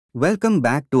Welcome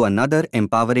back to another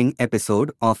empowering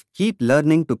episode of Keep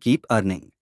Learning to Keep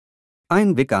Earning.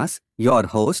 I'm Vikas, your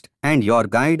host and your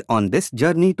guide on this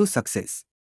journey to success.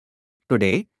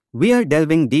 Today, we are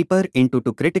delving deeper into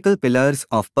two critical pillars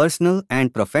of personal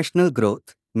and professional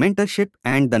growth: mentorship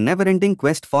and the never-ending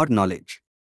quest for knowledge.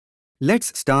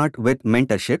 Let's start with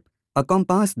mentorship, a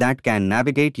compass that can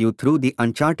navigate you through the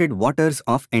uncharted waters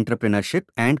of entrepreneurship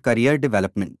and career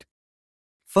development.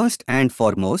 First and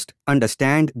foremost,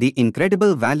 understand the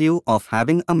incredible value of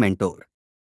having a mentor.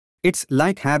 It's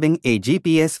like having a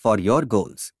GPS for your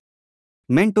goals.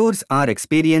 Mentors are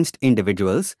experienced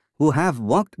individuals who have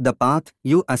walked the path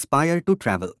you aspire to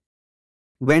travel.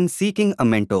 When seeking a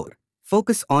mentor,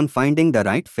 focus on finding the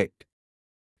right fit.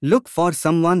 Look for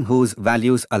someone whose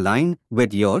values align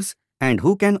with yours and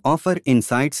who can offer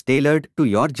insights tailored to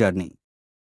your journey.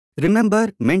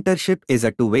 Remember, mentorship is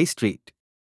a two-way street.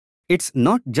 It's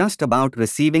not just about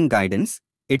receiving guidance,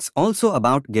 it's also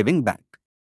about giving back.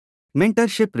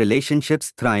 Mentorship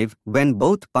relationships thrive when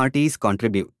both parties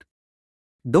contribute.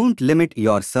 Don't limit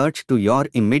your search to your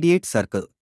immediate circle.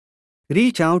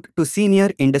 Reach out to senior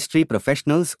industry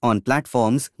professionals on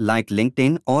platforms like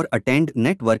LinkedIn or attend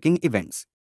networking events.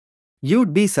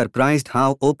 You'd be surprised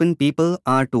how open people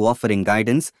are to offering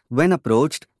guidance when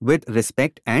approached with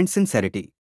respect and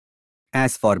sincerity.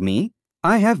 As for me,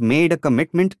 I have made a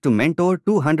commitment to mentor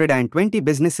 220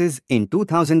 businesses in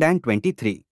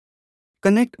 2023.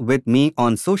 Connect with me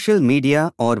on social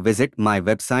media or visit my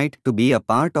website to be a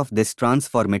part of this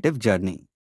transformative journey.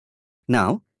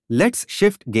 Now, let's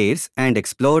shift gears and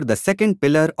explore the second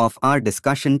pillar of our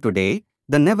discussion today: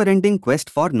 the never-ending quest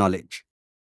for knowledge.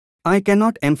 I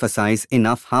cannot emphasize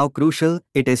enough how crucial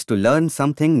it is to learn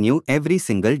something new every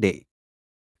single day.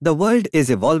 The world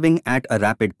is evolving at a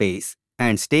rapid pace,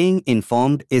 and staying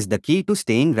informed is the key to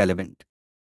staying relevant.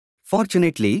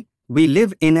 Fortunately, we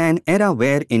live in an era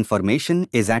where information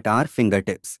is at our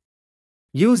fingertips.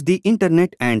 Use the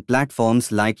internet and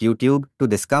platforms like YouTube to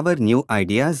discover new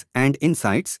ideas and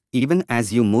insights even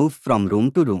as you move from room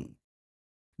to room.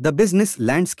 The business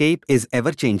landscape is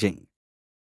ever-changing.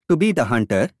 To be the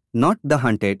hunter, not the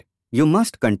hunted, you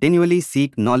must continually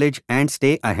seek knowledge and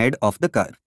stay ahead of the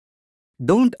curve.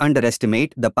 Don't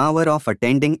underestimate the power of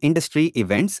attending industry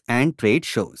events and trade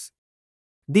shows.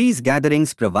 These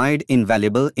gatherings provide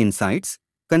invaluable insights,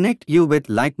 connect you with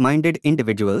like-minded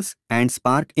individuals, and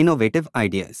spark innovative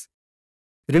ideas.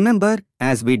 Remember,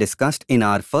 as we discussed in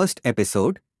our first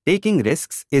episode, taking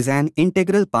risks is an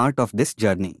integral part of this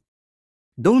journey.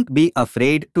 Don't be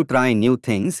afraid to try new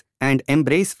things and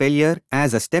embrace failure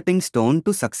as a stepping stone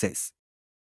to success.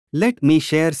 Let me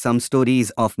share some stories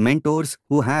of mentors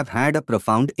who have had a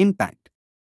profound impact.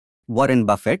 Warren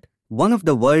Buffett, one of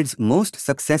the world's most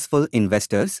successful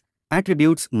investors,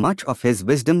 attributes much of his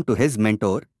wisdom to his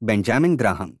mentor, Benjamin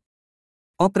Graham.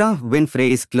 Oprah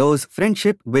Winfrey's close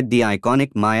friendship with the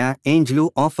iconic Maya Angelou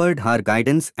offered her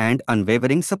guidance and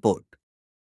unwavering support.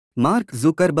 Mark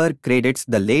Zuckerberg credits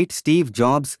the late Steve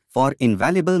Jobs for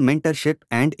invaluable mentorship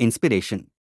and inspiration.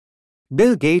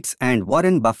 Bill Gates and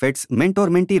Warren Buffett's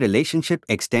mentor-mentee relationship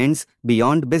extends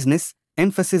beyond business,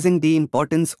 emphasizing the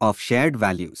importance of shared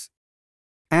values.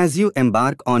 As you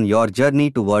embark on your journey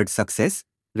toward success,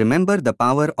 remember the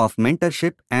power of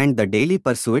mentorship and the daily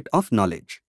pursuit of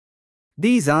knowledge.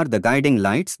 These are the guiding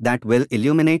lights that will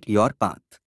illuminate your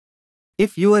path.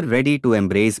 If you are ready to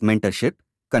embrace mentorship,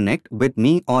 connect with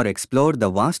me or explore the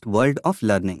vast world of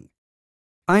learning.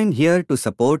 I'm here to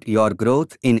support your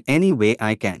growth in any way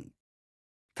I can.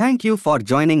 Thank you for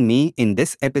joining me in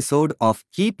this episode of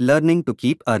Keep Learning to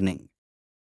Keep Earning.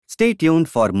 Stay tuned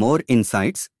for more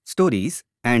insights, stories,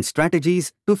 and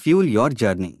strategies to fuel your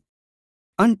journey.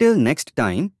 Until next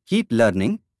time, keep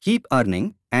learning, keep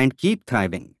earning, and keep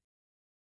thriving.